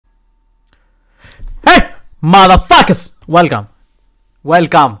Motherfuckers!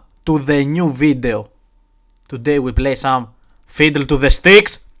 Welcome to the new video. Today we play some Fiddle to the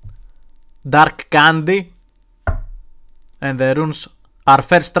Sticks, Dark Candy, and the runes are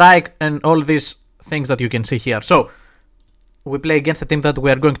First Strike and all these things that you can see here. So, we play against a team that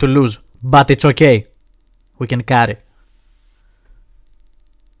we are going to lose, but it's okay. We can carry.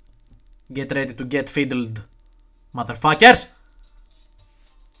 Get ready to get fiddled, motherfuckers!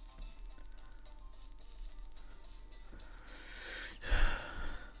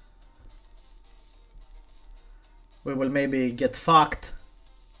 We will maybe get fucked,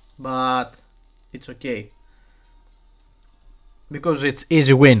 but it's okay. Because it's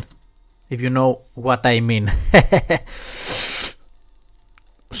easy win, if you know what I mean.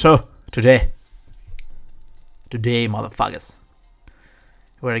 So, today, motherfuckers,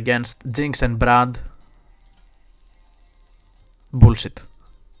 we're against Jinx and Brad. Bullshit.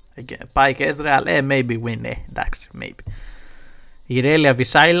 Again, Pike Ezreal, maybe win, εντάξει, maybe. Irelia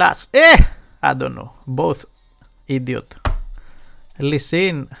Visailas, I don't know, both idiot. Lee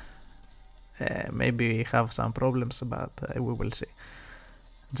Sin, maybe have some problems, but we will see.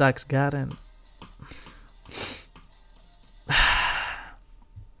 Jax Garen.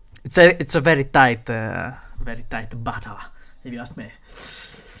 It's a very tight battle, if you ask me.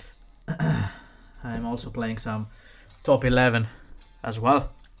 I'm also playing some top 11 as well,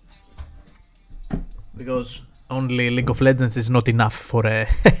 because only League of Legends is not enough for a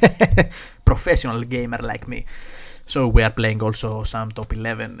professional gamer like me. So we are playing also some top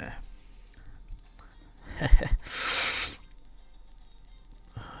 11.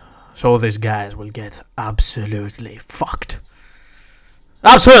 So these guys will get absolutely fucked.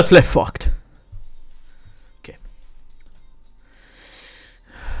 Absolutely fucked. Okay.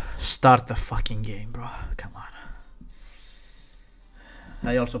 Start the fucking game, bro. Come on.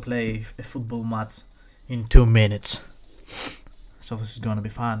 I also play a football match in 2 minutes. So this is gonna be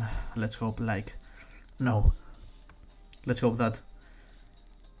fun. Let's hope let's hope that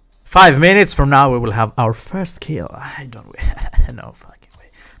 5 minutes from now we will have our first kill. I don't no fucking way.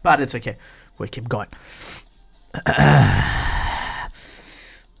 But it's okay. We keep going.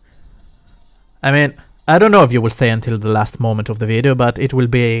 I mean, I don't know if you will stay until the last moment of the video, but it will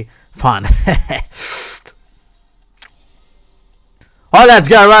be fun. Oh, let's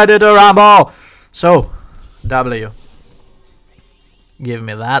get ready to rumble! So, W. Give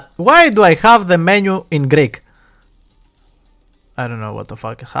me that. Why do I have the menu in Greek? I don't know what the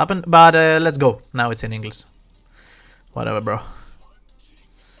fuck happened, but let's go. Now it's in English. Whatever, bro.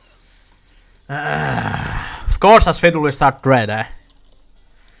 Of course, as Fiddle will start red,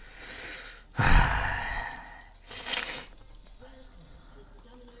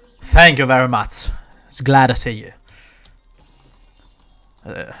 Thank you very much. It's glad to see you.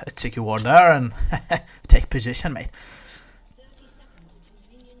 Take your word there and take position, mate.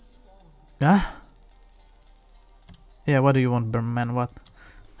 Yeah? Yeah, what do you want, man? What?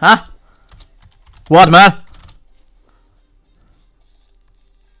 Huh? What, man?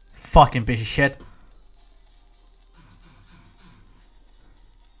 Fucking piece of shit.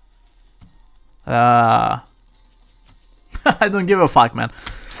 I don't give a fuck, man.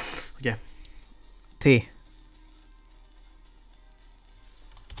 Okay. T.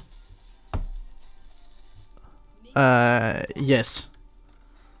 Yes.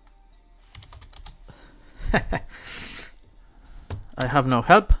 I have no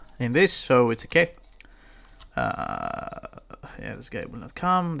help in this, so it's okay. Yeah, this guy will not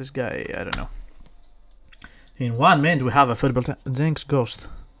come. This guy, I don't know. In 1 minute, we have a football Jinx Ghost.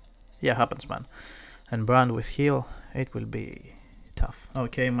 Yeah, happens, man. And Brand with heal. It will be tough.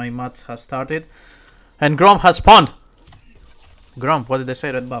 Okay, my match has started. And Grom has spawned. Grom, what did I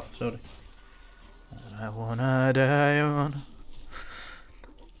say? Red buff, sorry. I wanna die on.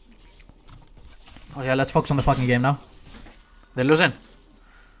 Oh yeah, let's focus on the fucking game now. They're losing.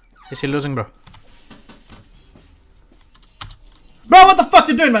 Is he losing, bro? Bro, what the fuck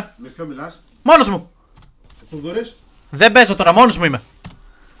you doing, man? Με ποιο μιλάς? Μόνος μου. Ο Θοδωρής? Δεν παίζω τώρα, μόνος μου είμαι.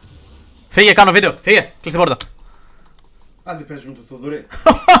 Φύγε, κάνω βίντεο. Φύγε, κλείς την πόρτα. Αν δεν παίζεις με τον Θοδωρή.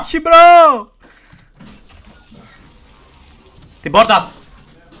 Όχι, μπρο! Την πόρτα!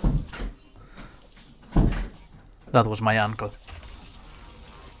 That was my uncle.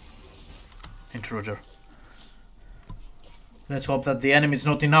 Intruder. Let's hope that the enemy is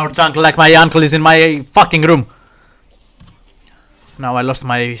not in our jungle like my uncle is in my fucking room. Now I lost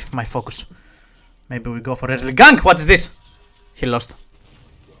my focus. Maybe we go for early gank. What is this? He lost.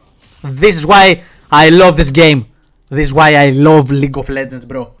 This is why I love this game. This is why I love League of Legends,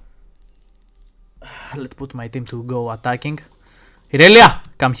 bro. Let's put my team to go attacking. Irelia,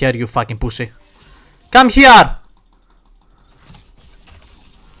 come here, you fucking pussy. Come here!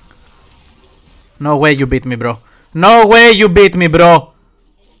 No way you beat me, bro. No way you beat me, bro.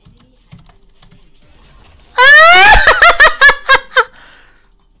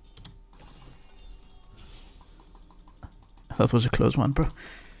 That was a close one, bro.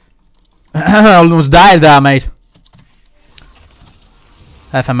 Almost died there, mate.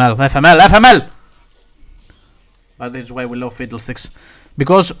 FML, FML, FML! But this is why we love fiddlesticks.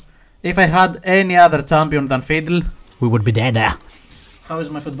 Because if I had any other champion than Fiddle, we would be dead there. How is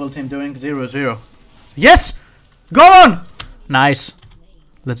my football team doing? 0-0. Yes! Go on! Nice.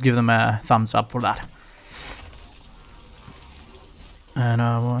 Let's give them a thumbs up for that. And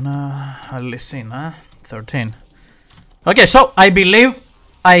I wanna listen, huh? 13. Okay, so I believe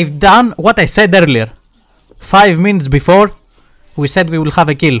I've done what I said earlier. 5 minutes before, we said we will have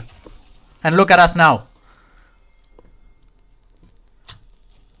a kill. And look at us now.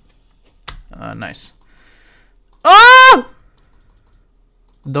 Nice. Oh!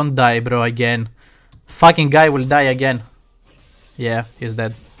 Don't die, bro, again. Fucking guy will die again. Yeah, he's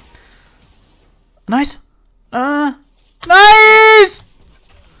dead. Nice. Nice!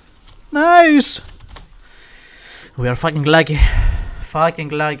 Nice! We are fucking lucky. Fucking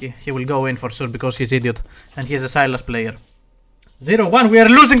lucky. He will go in for sure because he's idiot. And he's a Silas player. 0-1. We are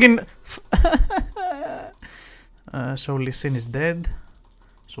losing in... so Lee Sin is dead.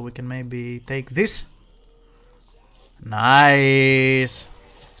 So we can maybe take this. Nice.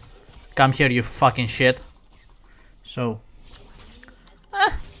 Come here, you fucking shit. So.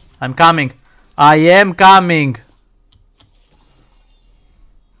 I'm coming. I am coming.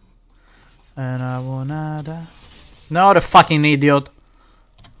 And I wanna die. Not a fucking idiot.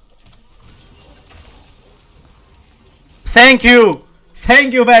 Thank you.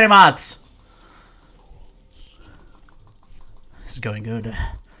 Thank you very much. This is going good.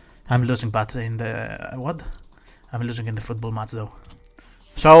 I'm losing, but in the what? I'm losing in the football match though.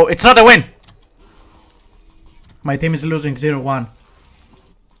 So it's not a win. My team is losing 0-1.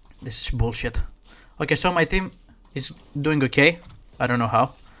 This is bullshit. Okay, so my team is doing okay. I don't know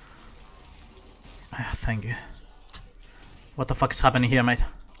how. Thank you. What the fuck is happening here, mate?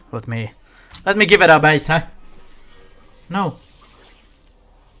 Let me give it a base, huh? No.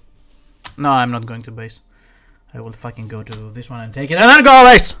 No, I'm not going to base. I will fucking go to this one and take it and then go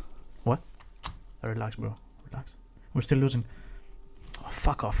base. What? Relax, bro. Relax. We're still losing. Oh,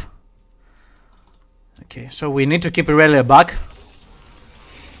 fuck off. Okay, so we need to keep Irelia back.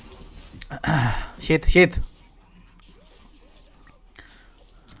 Hit, hit.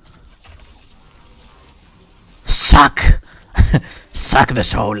 Suck. Suck the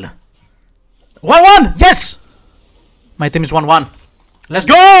soul. 1-1. Yes. My team is 1-1. Let's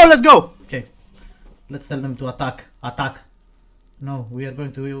go. Let's go. Okay. Let's tell them to attack. Attack. No, we are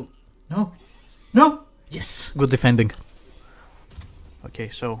going to... No. No. Yes. Good defending. Okay,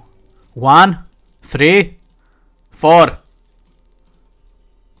 so 1, 3, 4.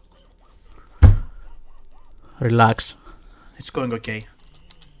 Relax. It's going okay.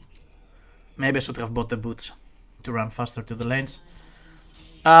 Maybe I should have bought the boots to run faster to the lanes.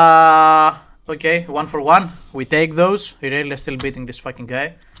 Okay, 1 for 1. We take those. Irelia still beating this fucking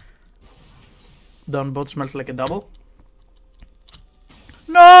guy. Down bot smells like a double.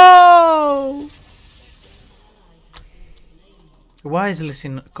 No! Why is Lee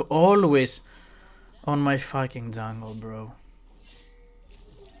Sin always on my fucking jungle, bro?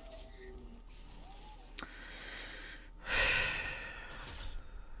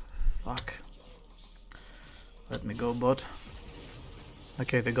 Fuck. Let me go, bot.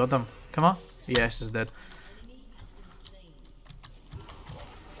 Okay, they got them. Come on. Yes, he's dead.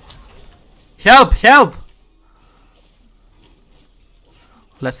 Help! Help!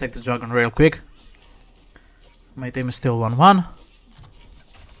 Let's take the dragon real quick. My team is still 1-1.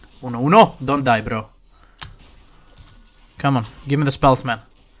 Uno. Don't die, bro. Come on. Give me the spells, man.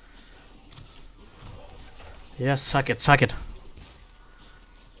 Yes, suck it. Suck it.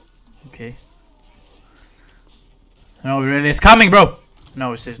 Okay. No, really is coming, bro.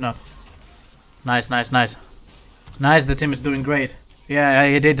 No, it's not. Nice, nice, nice. Nice, the team is doing great. Yeah,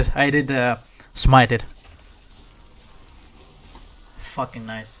 I did smite it. Fucking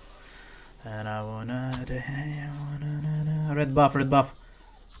nice. And I wanna red buff, red buff.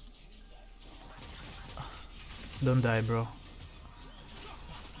 Don't die, bro.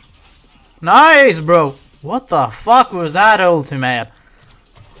 Nice, bro. What the fuck was that ultimate?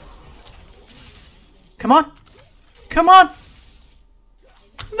 Come on. Come on.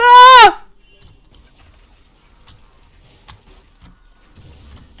 No!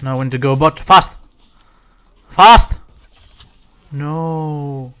 Now when to go bot. Fast. Fast.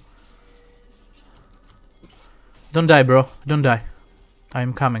 No. Don't die, bro. Don't die. I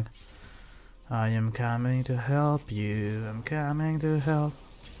am coming. I am coming to help you. I'm coming to help.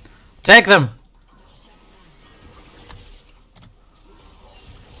 Take them!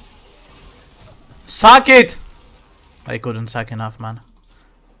 Suck it! I couldn't suck enough, man.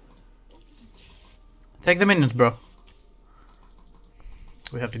 Take the minions, bro.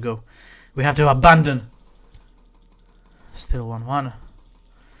 We have to go. We have to abandon. Still 1-1.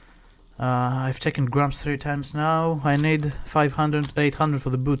 I've taken grams 3 times now. I need 500, 800 for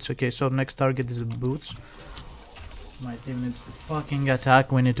the boots. Okay, so next target is the boots. My team needs to fucking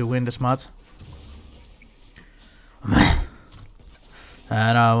attack. We need to win this match.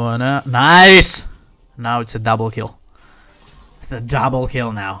 And I wanna... Nice! Now it's a double kill. It's a double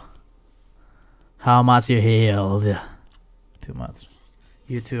kill now. How much you healed? Too much.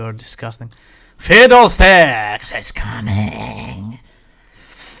 You two are disgusting. Fiddlesticks is coming.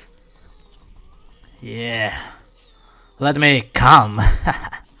 Yeah. Let me come.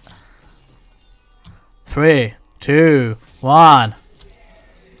 3, 2, 1.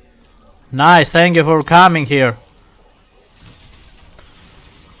 Nice, thank you for coming here.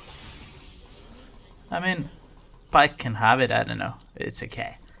 I mean, Pike can have it, I don't know. It's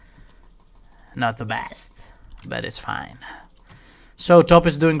okay. Not the best, but it's fine. So, top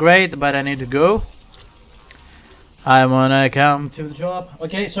is doing great, but I need to go. I wanna come to the top.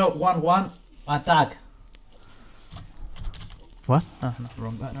 Okay, so 1-1. Attack. What? Oh, no,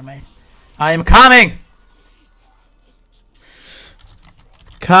 wrong button, mate. I am coming!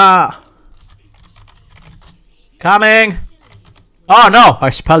 Coming! Oh no! I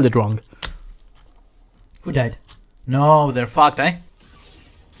spelled it wrong. Who died? No, they're fucked, eh?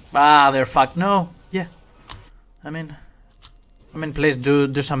 Ah, they're fucked. No, yeah. I mean, please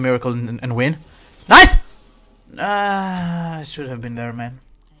do some miracle and win. Nice! I should have been there, man.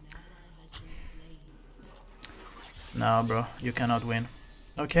 No, bro, you cannot win.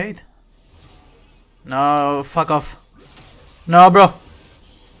 Okay. No, fuck off. No, bro.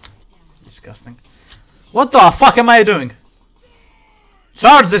 Disgusting. What the fuck am I doing?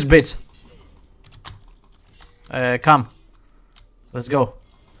 Charge this bitch. Come. Let's go.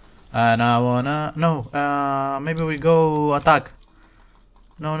 And I wanna... No, maybe we go attack.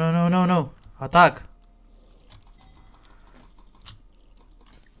 No. Attack.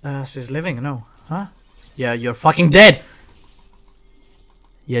 She's living, no. Huh? Yeah, you're fucking dead.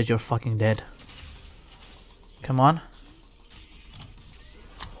 Yes, you're fucking dead. Come on.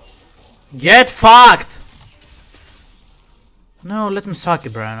 Get fucked! No, let me suck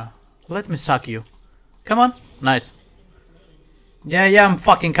you, Brianna. Let me suck you. Come on. Nice. Yeah, I'm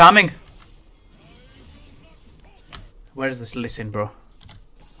fucking coming. Where's this listen, bro?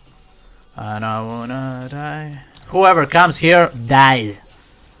 And I wanna die. Whoever comes here dies.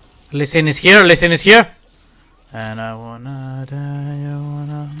 Listen is here, listen is here. And I wanna die, I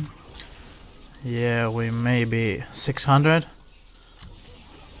wanna... Yeah, we may be 600.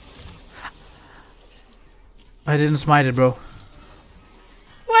 I didn't smite it, bro.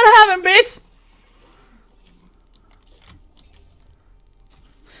 What happened, bitch?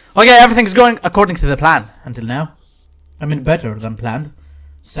 Okay, everything's going according to the plan until now. I mean, better than planned.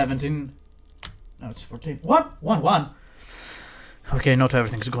 17. No, it's 14. What? 1-1. Okay, not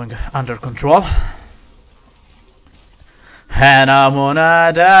everything's going under control. And I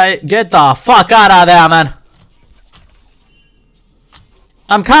wanna die. Get the fuck out of there, man.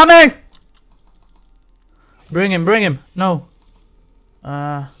 I'm coming. Bring him. No.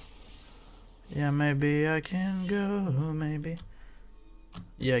 Yeah, maybe I can go. Maybe.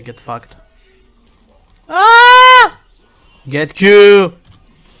 Yeah, get fucked. Ah! Get Q.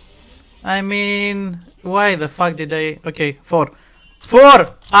 I mean, why the fuck did I? Okay, 4.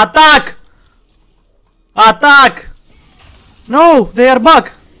 Attack! Attack! No, they are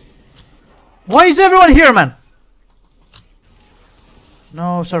back. Why is everyone here, man?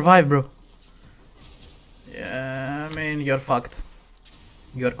 No, survive, bro. Yeah, I mean, you're fucked.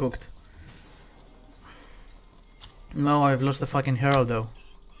 You're cooked. No, I've lost the fucking herald, though.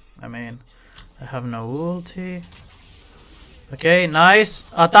 I mean, I have no ulti. Okay, nice.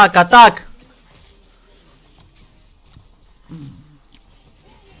 Attack!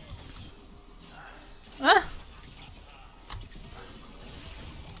 Ah.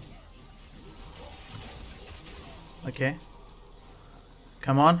 Okay.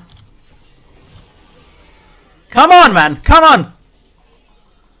 Come on. Come on, man! Come on!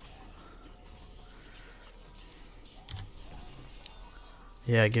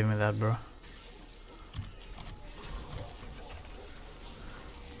 Yeah, give me that, bro.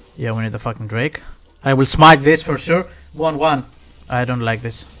 Yeah, we need the fucking Drake. I will smite this for sure. 1-1. I don't like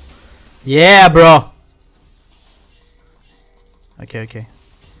this. Yeah, bro! Okay, okay.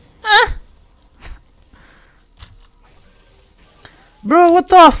 Bro, what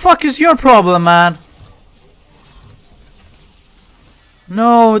the fuck is your problem, man?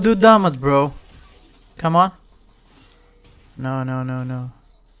 No, do damage, bro. Come on. No, no, no, no.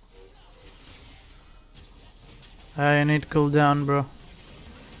 I need cooldown, bro.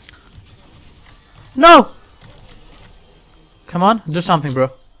 No! Come on, do something, bro.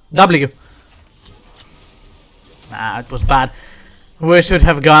 W. Nah, it was bad. We should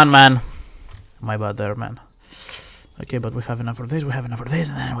have gone, man. My bad there, man. Okay, but we have enough for this, we have enough for this,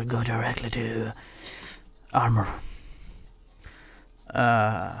 and then we go directly to armor.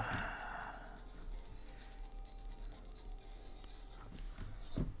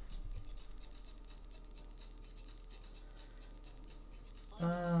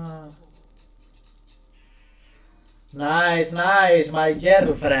 Nice, nice, my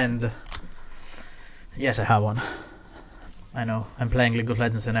girlfriend. Yes, I have one. I know, I'm playing League of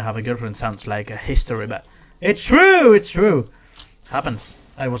Legends and I have a girlfriend. Sounds like a history, but it's true, it's true. Happens.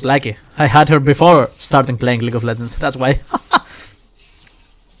 I was lucky. I had her before starting playing League of Legends, that's why.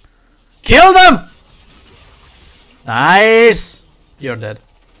 Kill them! Nice! You're dead.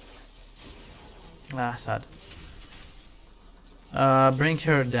 Ah, sad. Bring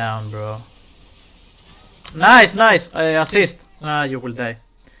her down, bro. Nice, nice! I assist. Ah, you will die.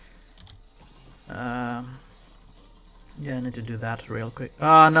 Yeah, I need to do that real quick.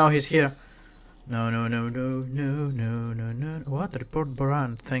 Ah, no, he's here. No, no, no, no, no, no, no, no. What? Report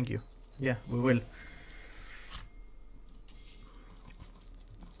Baran. Thank you. Yeah, we will.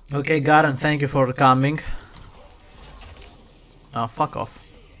 Okay, Garen, thank you for coming. Oh, fuck off.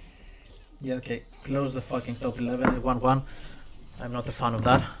 Yeah, okay. Close the fucking top 11. 1-1. I'm not a fan of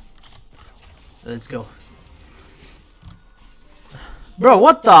that. Let's go. Bro,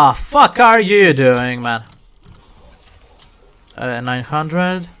 what the fuck are you doing, man?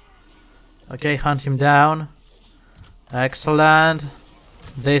 900. Okay, hunt him down. Excellent.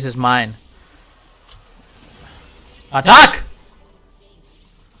 This is mine. Attack!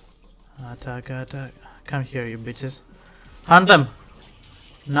 Attack, attack. Come here, you bitches. Hunt them.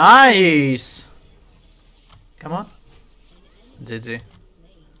 Nice! Come on. GG.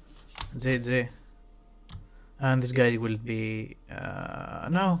 GG. And this guy will be...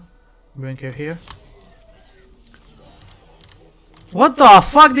 no. Bring her here. What the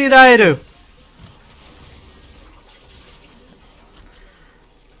fuck did I do?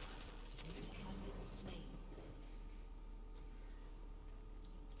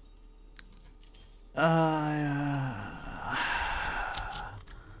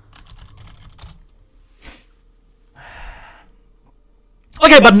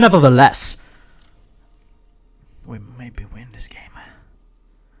 Okay, but nevertheless, we maybe win this game.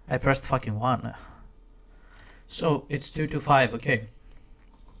 I pressed fucking 1. So it's 2-5, okay.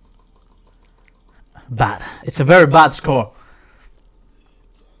 Bad. It's a very bad score.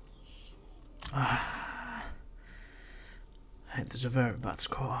 It is a very bad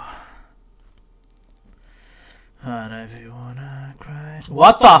score. And if you wanna cry...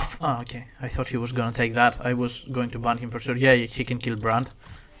 What the f... Oh, okay. I thought he was gonna take that. I was going to ban him for sure. Yeah, he can kill Brand.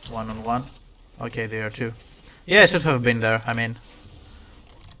 1-on-1. Okay, there are 2. Yeah, I should have been there, I mean.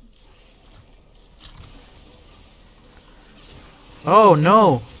 Oh,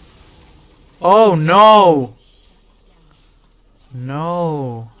 no. Oh, no.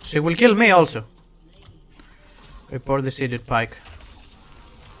 No. She will kill me also. Report the seeded pike.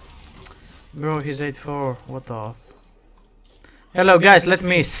 Bro, he's 8-4. What the f... Hello guys, let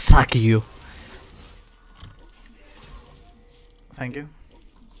me suck you. Thank you.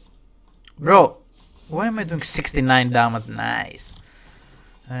 Bro, why am I doing 69 damage? Nice.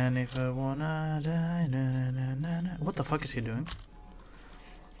 And if I wanna die... Na, na, na, na. What the fuck is he doing?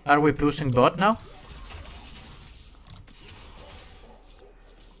 Are we pushing bot now?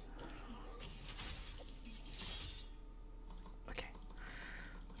 Okay.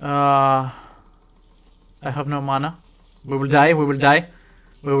 I have no mana. We will die, we will die.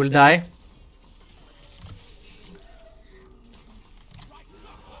 We will die.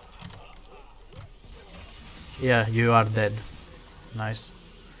 Yeah, you are dead. Nice.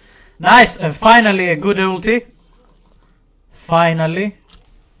 Nice! Finally a good ulti. Finally.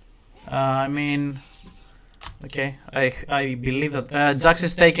 I mean... Okay, I believe that... Jax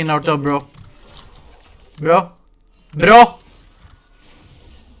is taking our top, bro. Bro? Bro!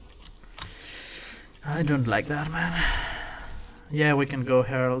 I don't like that, man. Yeah, we can go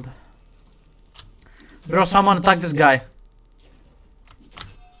Herald. Bro, someone attack this guy.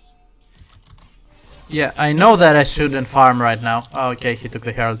 Yeah, I know that I shouldn't farm right now. Oh, okay, he took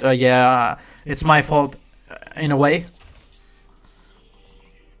the Herald. Yeah, it's my fault in a way.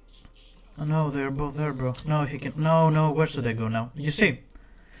 Oh, no, they're both there, bro. No, he can. No, no. Where should I go now? You see,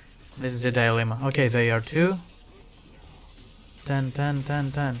 this is a dilemma. Okay, they are 2. 10, 10,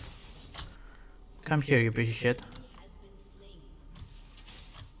 10, 10. Come here, you piece of shit.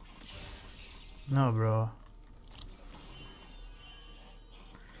 No, bro.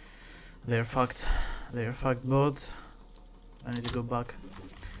 They're fucked. They're fucked both. I need to go back.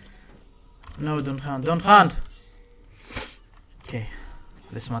 No, don't hunt. Don't hunt! Okay.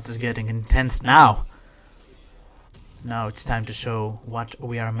 This match is getting intense now. Now it's time to show what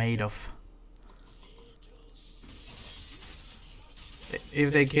we are made of.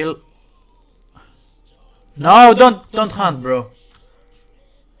 If they kill... No, don't hunt, bro.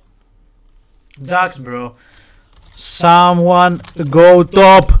 Jax, bro. Someone go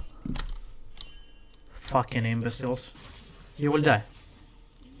top. Fucking imbeciles. You will die.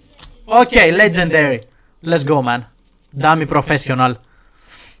 Okay, legendary. Let's go, man. Dummy professional.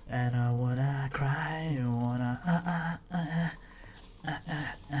 And I wanna cry, I wanna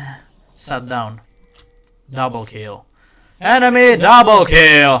Sat down. Double kill. Enemy double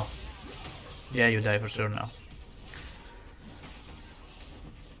kill. Yeah, you die for sure now.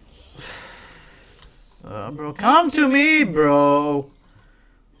 Bro, come to me, bro.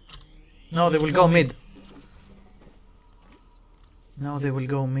 No, they will go mid. No, they will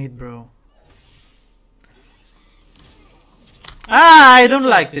go mid, bro. Ah, I don't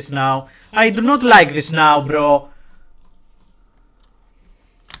like this now. I do not like this now, bro.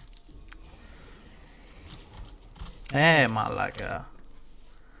 Malaka.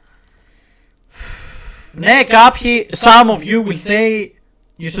 Ναι, κάποιοι, some of you will say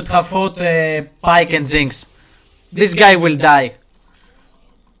you should have fought Pike and Jinx. This guy will die.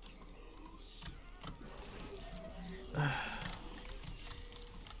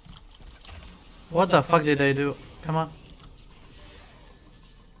 What the fuck did I do? Come on.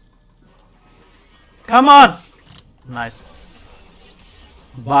 Come on! Nice.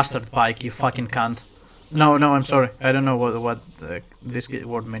 Bastard Pike, you fucking cunt. No, I'm sorry. I don't know what this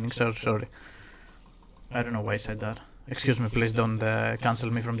word meaning. So sorry. I don't know why I said that. Excuse me, please don't cancel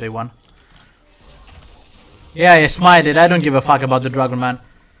me from day one. Yeah, I smited. I don't give a fuck about the dragon, man.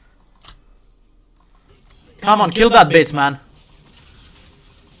 Come on, kill that bitch, man.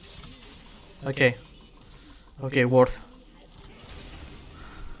 Okay. Okay, worth.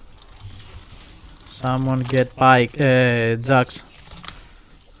 Someone get Pike, Jax.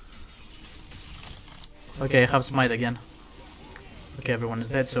 Okay, I have smite again. Okay, everyone is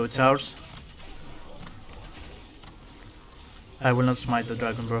dead, so it's ours. I will not smite the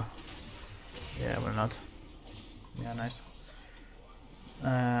dragon, bro. Yeah, I will not. Yeah, nice.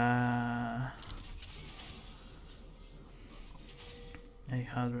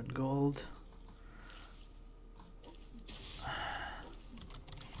 800 gold.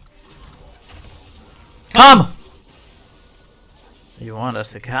 Come! You want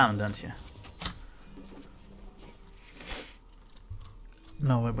us to come, don't you?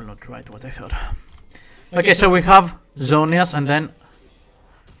 No, I will not write what I thought. Okay, so we have Zonias and then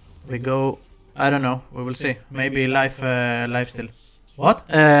we go, I don't know, we will see. Maybe life steal. What?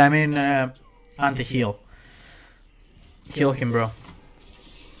 I mean, anti-heal. Kill him, bro.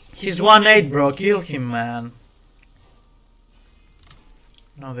 He's 1-8, bro. Kill him, man.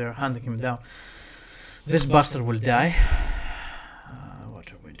 No, they're hunting him down. This bastard will die.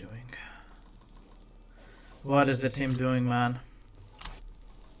 What are we doing? What is the team doing, man?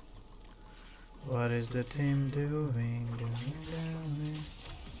 What is the team doing?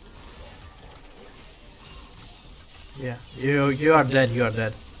 Yeah, you are dead. You are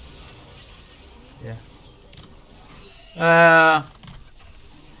dead. Yeah.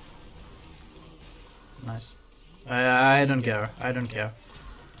 Nice. I don't care. I don't care.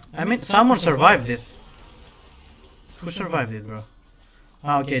 I mean, someone survived this. Who survived it, bro?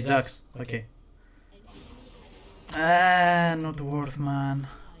 Ah, okay, Jax. Okay. Not worth, man.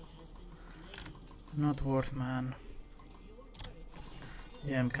 Not worth, man.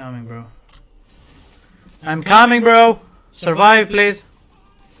 Yeah, I'm coming, bro. I'm coming, bro. Survive, please.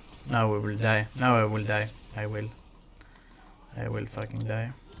 Now we will die. Now I will die. I will fucking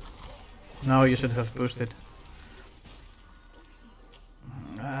die. No, you should have pushed it.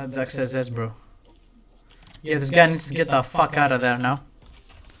 Jax says yes, bro. Yeah, this guy needs to get the fuck out of there now.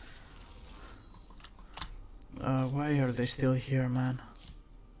 Why are they still here, man?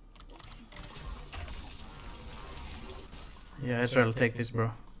 Yeah, Israel, take this,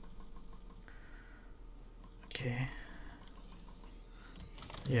 bro. Okay.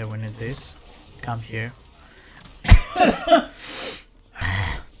 Yeah, we need this. Come here.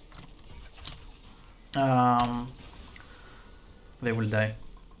 They will die.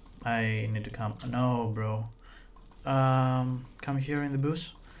 I need to come. No, bro. Come here in the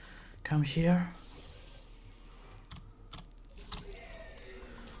bush. Come here.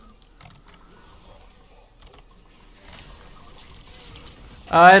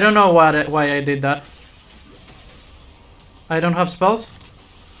 I don't know why I did that. I don't have spells.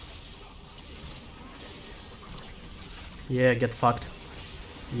 Yeah, get fucked.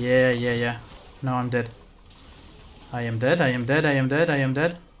 Yeah. Now I'm dead. I am dead. I am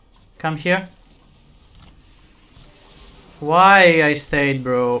dead. Come here. Why I stayed,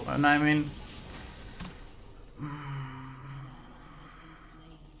 bro? And I mean...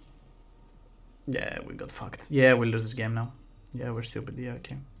 Yeah, we got fucked. Yeah, we lose this game now. Yeah, we're stupid. Yeah,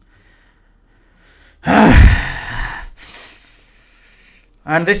 okay.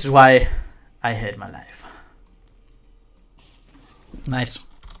 And this is why I hate my life. Nice.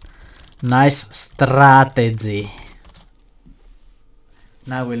 Nice strategy.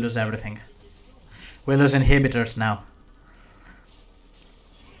 Now we lose everything. We lose inhibitors now.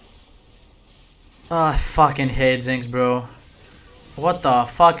 Oh, I fucking hate Zinx, bro. What the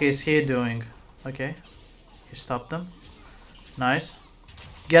fuck is he doing? Okay. He stopped them. Nice.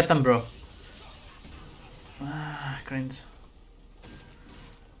 Get them, bro. Ah, cringe.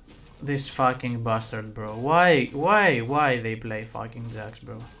 This fucking bastard, bro. Why they play fucking Zax,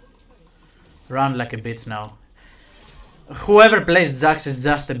 bro? Run like a bitch now. Whoever plays Zax is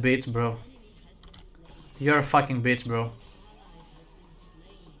just a bitch, bro. You're a fucking bitch, bro.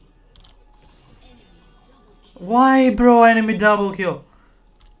 Why, bro? Enemy double kill.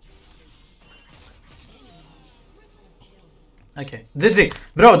 Okay. GG.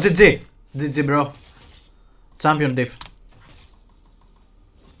 Bro, GG. GG, bro. Champion diff.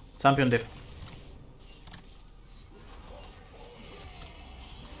 Champion diff.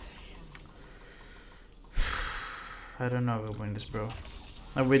 I don't know if we win this, bro.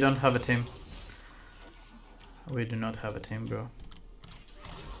 No, we don't have a team. We do not have a team, bro.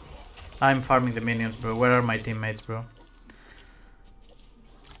 I'm farming the minions, bro. Where are my teammates, bro?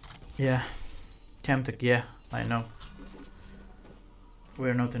 Yeah. Chemtech, yeah, I know.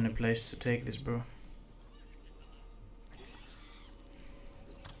 We're not in a place to take this, bro.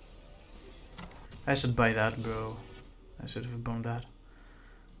 I should buy that, bro. I should have bought that.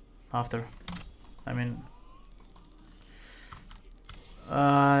 After. I mean...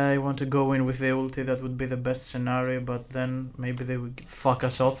 I want to go in with the ulti, that would be the best scenario, but then maybe they would fuck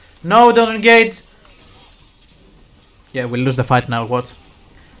us all. No, don't engage! Yeah, we'll lose the fight now, what?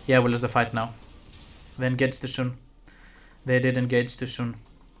 Yeah, we'll lose the fight now. They engaged too soon. They did engage too soon.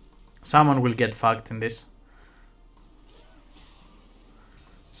 Someone will get fucked in this.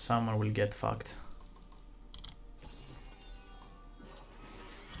 Someone will get fucked.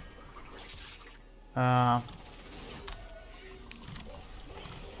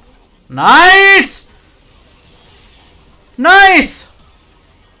 Nice! Nice!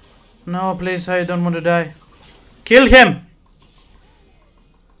 No, please, I don't want to die. Kill him!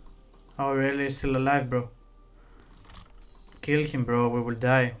 Oh, really? He's still alive, bro. Kill him, bro. We will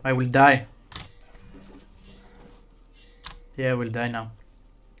die. I will die. Yeah, we'll die now.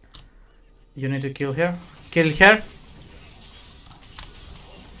 You need to kill her. Kill her.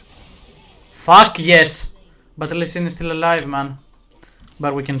 Fuck yes! But Lee Sin is still alive, man.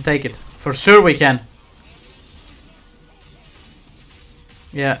 But we can take it. For sure we can.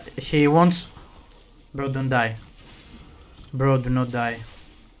 Yeah, he wants... Bro, don't die. Bro, do not die.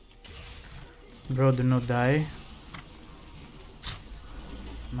 Bro, do not die.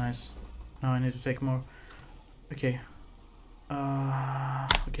 Nice. Now I need to take more. Okay.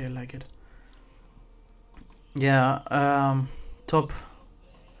 Okay, I like it. Yeah, top.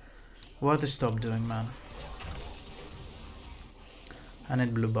 What is top doing, man? I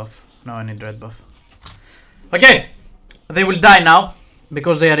need blue buff. No, I need red buff. Okay! They will die now.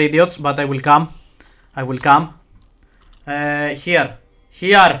 Because they are idiots, but I will come. I will come. Here.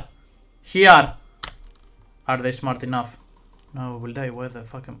 Here. Here. Are they smart enough? No, we will die. Where the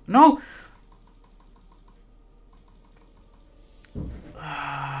fuck am... No!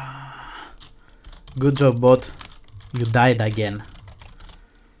 Good job, bot. You died again.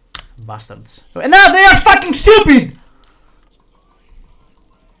 Bastards. And now they are fucking stupid!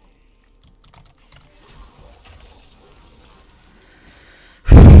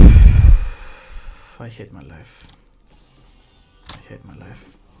 I hate my life. I hate my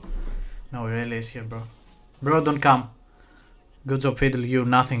life. No, he really is here, bro. Bro, don't come. Good job, Fiddle. You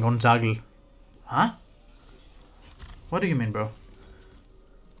nothing on juggle. Huh? What do you mean, bro?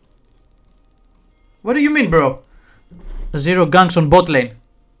 What do you mean, bro? 0 ganks on bot lane.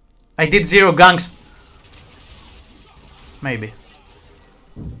 I did 0 ganks. Maybe.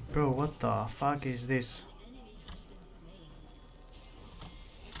 Bro, what the fuck is this?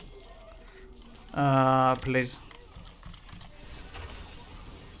 Please.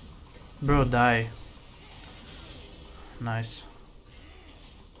 Bro, die. Nice.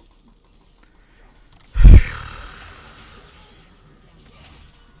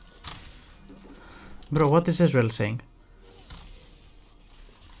 Bro, what is Israel saying?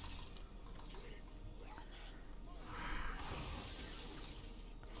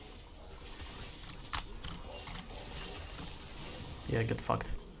 Yeah, get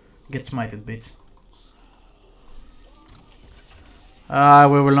fucked. Get smited, bitch.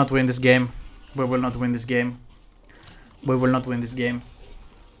 We will not win this game. We will not win this game. We will not win this game.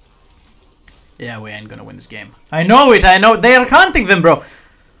 Yeah, we ain't gonna win this game. I know it, I know. They are hunting them, bro.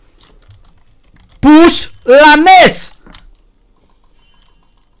 Push Lanes!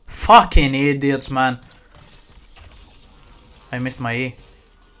 Fucking idiots, man. I missed my E.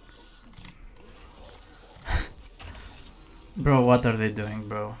 Bro, what are they doing,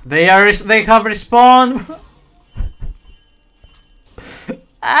 bro? They have respawn.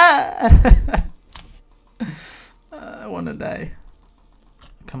 I wanna die.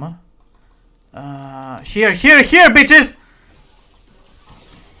 Come on. Here, bitches!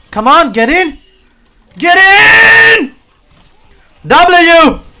 Come on, get in! Get in!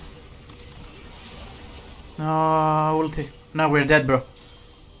 W! No, ulti. No, we're dead, bro.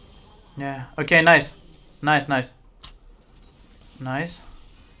 Yeah, okay, nice. Nice.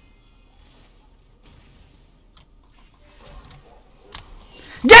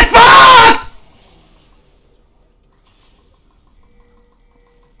 Get fucked!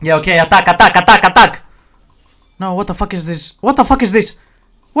 Yeah, okay, attack. No, what the fuck is this?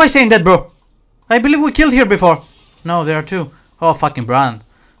 Why saying that, bro? I believe we killed here before. No, there are two. Oh, fucking Brand.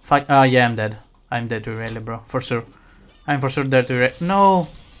 Fuck, yeah, I'm dead. I'm dead to Rayleigh, bro, for sure. I'm for sure dead to Rayleigh. No.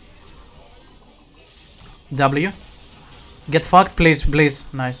 W. Get fucked, please.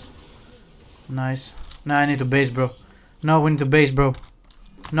 Nice. No, I need to base, bro. No, we need to base, bro.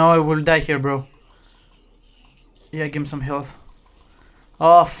 No, I will die here, bro. Yeah, give him some health.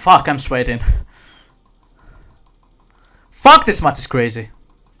 Oh, fuck, I'm sweating. Fuck, this match is crazy.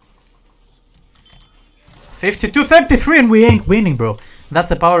 52-33 and we ain't winning, bro. That's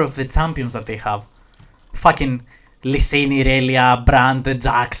the power of the champions that they have. Fucking Lysini, Irelia, Brand,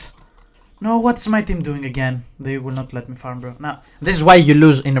 Jax. No, what's my team doing again? They will not let me farm, bro. Nah, this is why you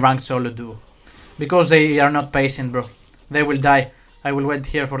lose in ranked solo duo. Because they are not patient, bro. They will die. I will wait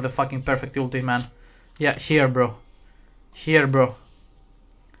here for the fucking perfect ulti, man. Yeah, here, bro.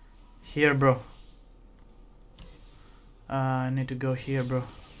 I need to go here, bro.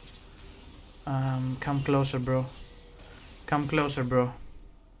 Come closer, bro.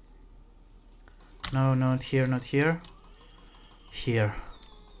 No, not here. Here.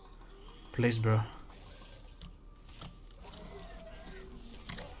 Please, bro.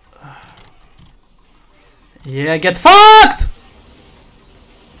 Yeah, get fucked!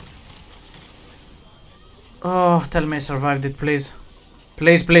 Oh, tell me I survived it, please.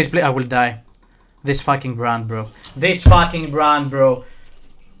 Please. I will die. This fucking Brand, bro. It's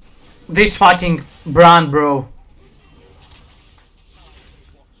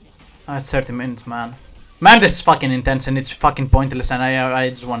 30 minutes, man. Man, this is fucking intense and it's fucking pointless and I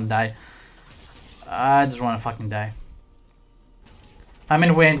just wanna die. I just wanna fucking die. I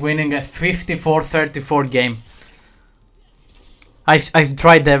mean, we ain't winning a 54-34 game. I've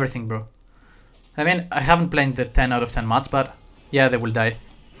tried everything, bro. I mean, I haven't played the 10 out of 10 match, but yeah, they will die.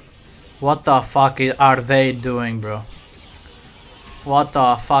 What the fuck are they doing, bro? What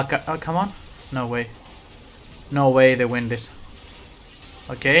the fuck? Oh, come on. No way. No way they win this.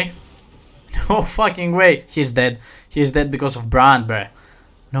 Okay. No fucking way. He's dead. He's dead because of Brand, bruh.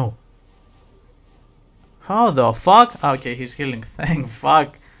 No. How the fuck? Okay, he's healing. Thank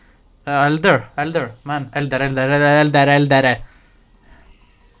fuck. Elder. Man. Elder.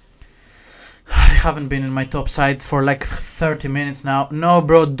 I haven't been in my top side for like 30 minutes now. No,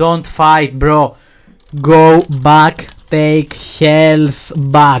 bro. Don't fight, bro. Go back. Take health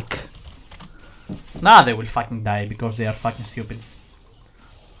back. Nah, they will fucking die because they are fucking stupid.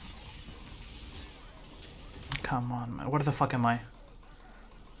 Come on, man. Where the fuck am I?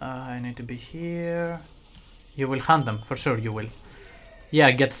 I need to be here. You will hunt them, for sure you will.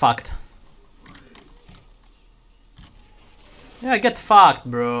 Yeah, get fucked. Yeah, get fucked,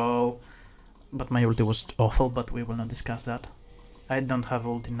 bro. But my ulti was awful, but we will not discuss that. I don't have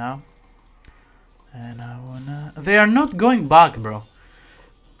ulti now. And I wanna... They are not going back, bro.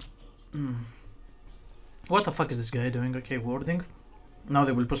 What the fuck is this guy doing? Okay, warding. No,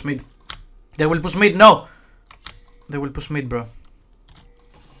 they will push mid. No! They will push mid, bro.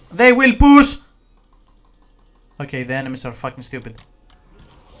 They will push! Okay, the enemies are fucking stupid.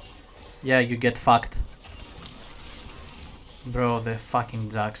 Yeah, you get fucked. Bro, the fucking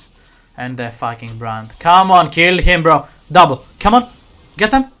Jax. And the fucking Brand. Come on, kill him, bro. Double. Come on.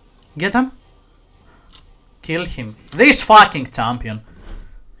 Get him. Get him. Kill him. This fucking champion.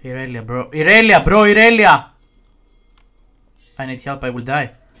 Irelia, bro. Irelia, bro. Irelia. I need help. I will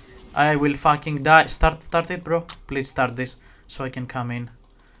die. I will fucking die. Start it, bro. Please start this so I can come in.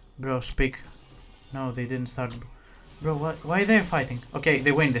 Bro, speak. No, they didn't start. Bro, why are they fighting? Okay,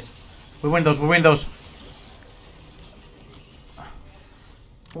 they win this. We win those. We win those.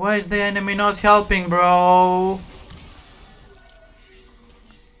 Why is the enemy not helping, bro?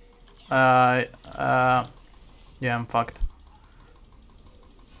 Yeah, I'm fucked.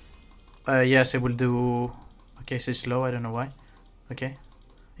 Yes, it will do. Okay, she's slow. I don't know why. Okay.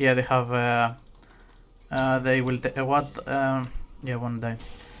 Yeah, they have. They will. What? Yeah, one die.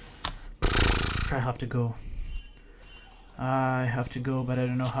 I have to go. I have to go, but I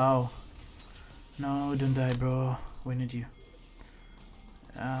don't know how. No, don't die, bro. We need you.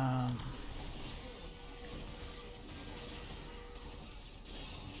 Ah!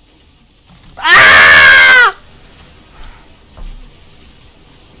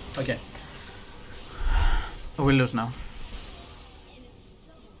 Okay. We'll lose now.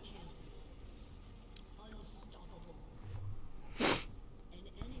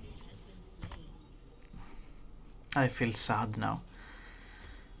 I feel sad now.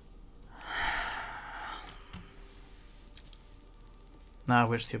 Nah,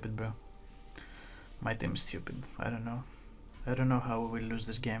 we're stupid, bro. My team is stupid. I don't know. I don't know how we will lose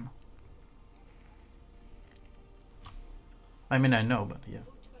this game. I mean, I know, but yeah.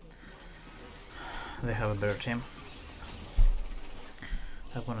 They have a better team.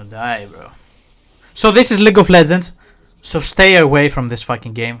 I wanna die, bro. So this is League of Legends. So stay away from this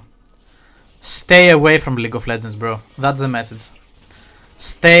fucking game. Stay away from League of Legends, bro. That's the message.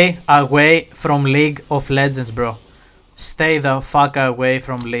 Stay away from League of Legends, bro. Stay the fuck away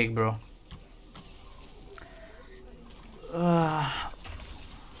from League, bro.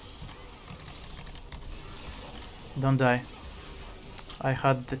 Don't die. I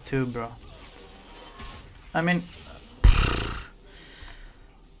had the two, bro. I mean,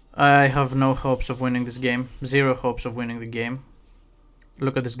 I have no hopes of winning this game. Zero hopes of winning the game.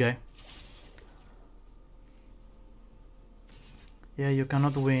 Look at this guy. Yeah, you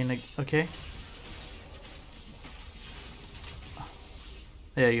cannot win, okay?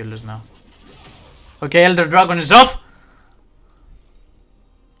 Yeah, you lose now. Okay, Elder Dragon is off!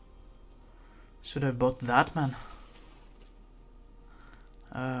 Should I bought that, man?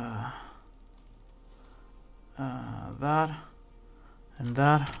 That and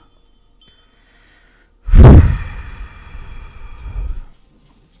that.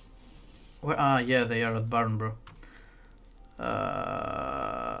 Where? Yeah, they are at Baron, bro.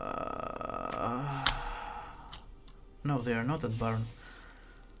 No, they are not at Baron.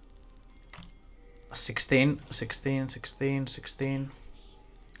 16.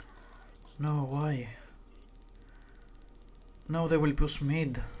 No, why? No, they will push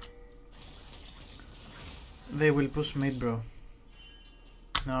mid. They will push mid, bro.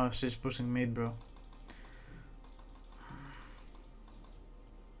 No, she's pushing mid, bro.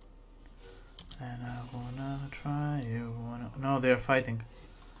 And I wanna try, you wanna... No, they are fighting.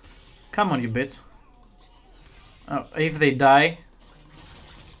 Come on, you bitch. Oh, if they die...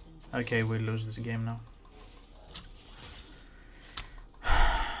 Okay, we lose this game now.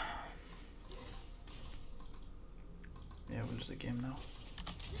 Yeah, we lose the game now.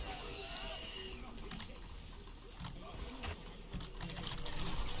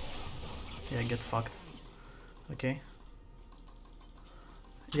 Yeah, get fucked. Okay.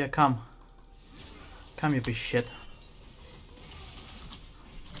 Yeah, come. Come, you piece of shit.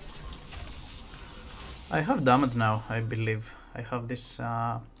 I have damage now, I believe. I have this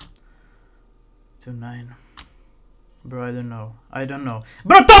 2-9. Bro, I don't know. I don't know.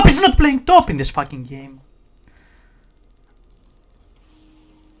 Bro, top is not playing top in this fucking game.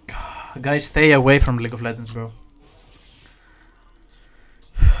 Guys, stay away from League of Legends, bro.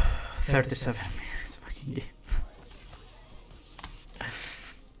 37 minutes fucking game.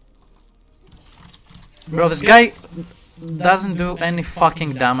 Bro, this guy doesn't do any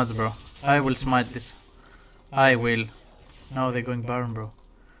fucking damage, bro. I will smite this. I will. Now they're going Baron, bro.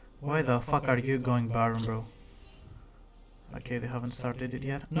 Why the fuck are you going Baron, bro? Okay, they haven't started it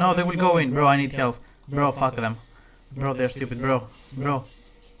yet. No, they will go in, bro. I need health. Bro, fuck them. Bro, they're stupid, bro. Bro,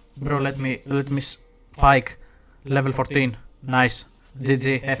 let me spike. Level 14. Nice.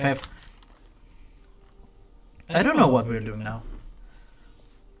 GG, FF. I don't know what we're doing now.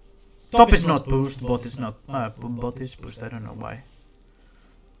 Top is not pushed, bot is not. Bot is pushed, I don't know why.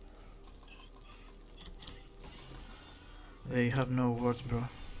 They have no words, bro.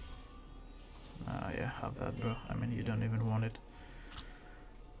 Yeah, have that, bro. I mean, you don't even want it.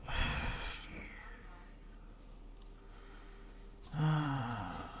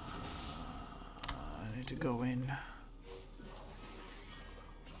 I need to go in.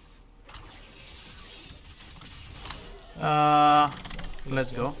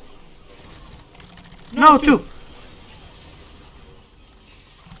 Let's go. No, two!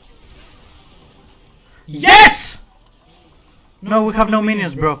 Yes! No, we have no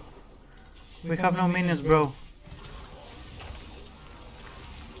minions, bro. We have no minions, bro.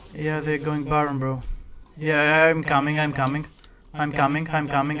 Yeah, they're going Baron, bro. Yeah, I'm coming.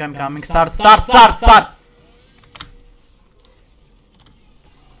 Start!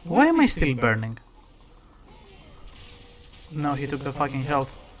 Why am I still burning? No, he took the fucking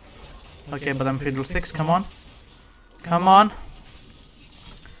health. Okay, but I'm fiddlesticks, come on.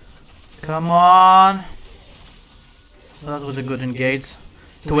 That was a good engage.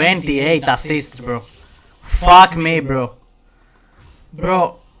 28 assists, bro. Fuck me, bro.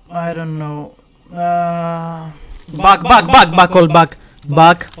 Bro, I don't know.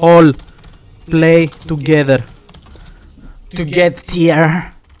 Back all. Play together. To get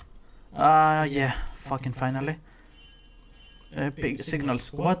tier. Yeah, fucking finally. Big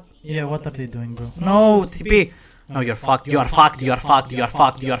signals. What? Yeah, what are they doing, bro? No, TP. No, you're fucked. You're fucked.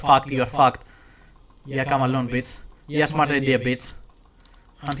 Yeah, come alone, bitch. Yeah, smart idea, bitch.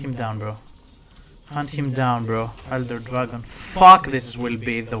 Hunt him down, bro. Elder Dragon. Fuck, this will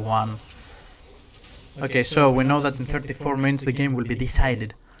be the one. Okay, so we know that in 34 minutes the game will be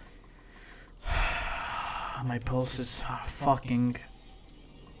decided. My pulses are fucking...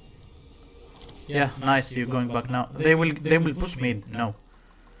 Yeah, nice, you're going back now. They will push mid, no.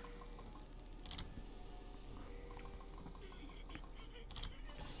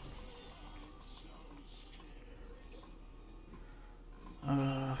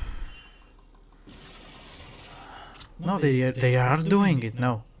 No, they are doing it,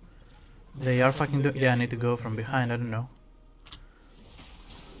 no. They are fucking doing... Yeah, I need to go from behind, I don't know.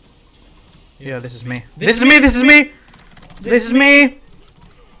 Yeah, this is me. This is me!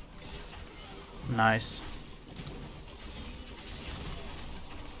 Nice.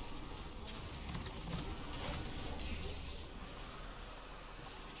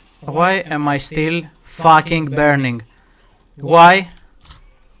 Why am I still fucking burning? Why?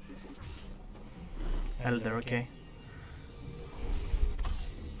 Elder, okay.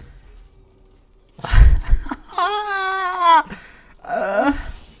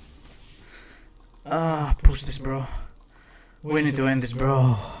 Push this, bro. We need to end this,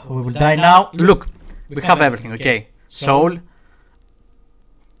 bro. We will die now. Look, we have everything, okay? Soul.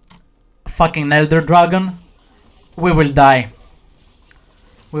 Fucking Elder Dragon. We will die.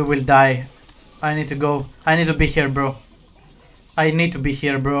 I need to go. I need to be here, bro.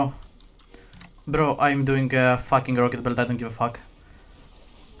 Bro, I'm doing a fucking rocket belt. I don't give a fuck.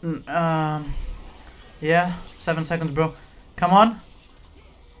 Yeah, 7 seconds, bro. Come on.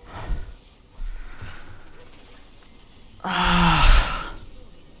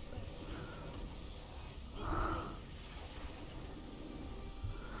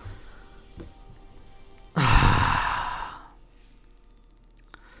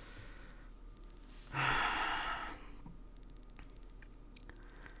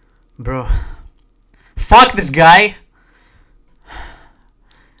 Bro. Fuck this guy.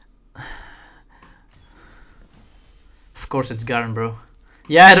 Of course it's Garen, bro.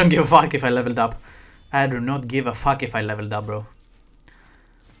 Yeah, I don't give a fuck if I leveled up. I do not give a fuck if I leveled up, bro.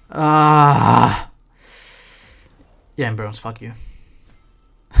 Yeah, I'm bronze, fuck you.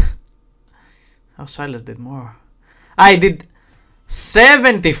 How Silas did more. I did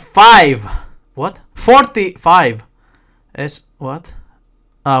 75. What? 45. S, what?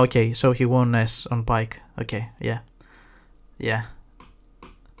 Ah, okay, so he won S on Pike. Okay, yeah. Yeah.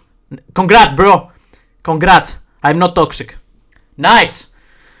 Congrats, bro! Congrats! I'm not toxic. Nice!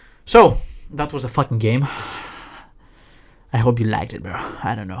 So, that was the fucking game. I hope you liked it, bro.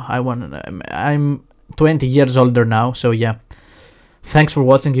 I don't know. I'm 20 years older now, so yeah. Thanks for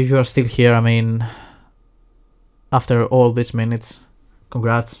watching if you are still here. I mean, after all these minutes,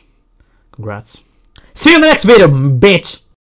 congrats. See you in the next video, bitch!